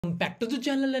Back to the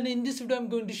channel, and in this video I'm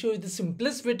going to show you the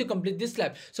simplest way to complete this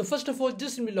lab. So first of all,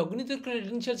 just log in with your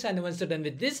credentials, and once you're done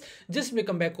with this, just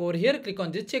come back over here, click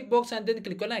on this checkbox and then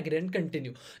click on agree and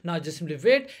continue. Now just simply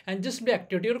wait and just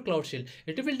activate your cloud shell.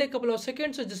 It will take a couple of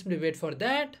seconds, so just wait for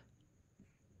that.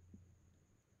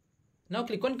 Now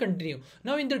click on continue.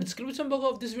 Now in the description box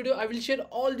of this video I will share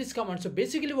all these commands. So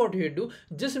basically what you have to do,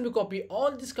 just simply copy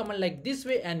all this command like this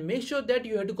way, and make sure that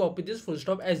you have to copy this full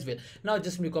stop as well. Now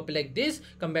just simply copy like this,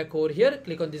 come back over here,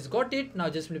 click on this, got it. Now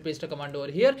just simply paste the command over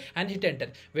here and hit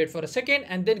enter. Wait for a second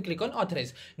and then click on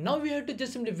authorize. Now we have to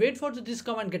just simply wait for this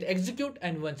command get execute,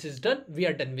 and once it's done, we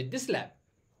are done with this lab.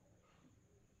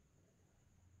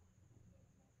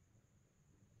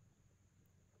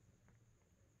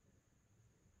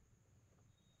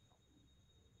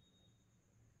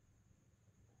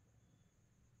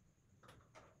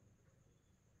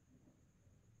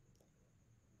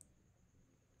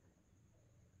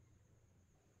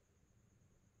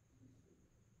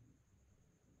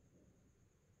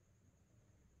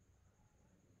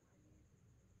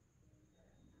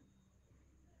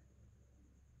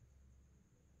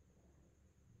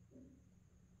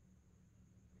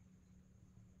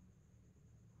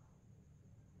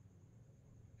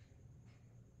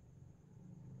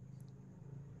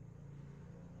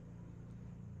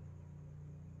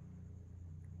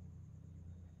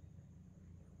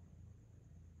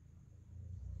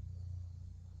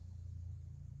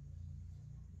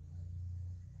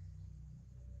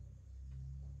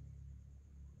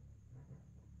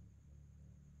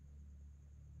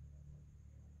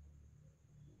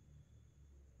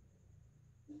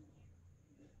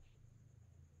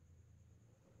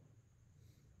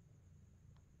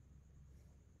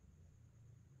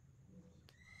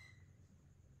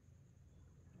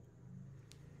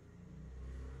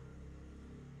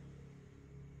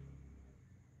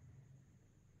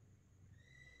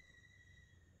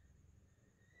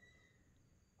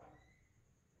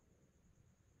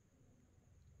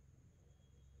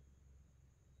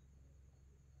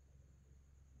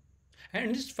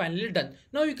 And it's finally done.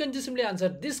 Now you can just simply answer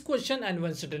this question, and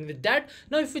once you're done with that,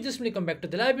 now if you just simply come back to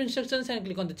the lab instructions and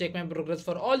click on the check my progress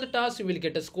for all the tasks, you will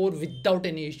get a score without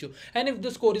any issue. And if the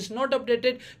score is not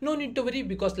updated, no need to worry,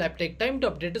 because lab take time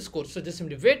to update the score. So just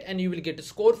simply wait and you will get a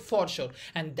score for sure.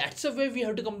 And that's the way we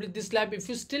have to complete this lab. If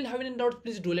you still have any doubts,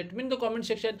 please do let me in the comment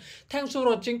section. Thanks for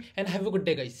watching and have a good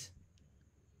day, guys.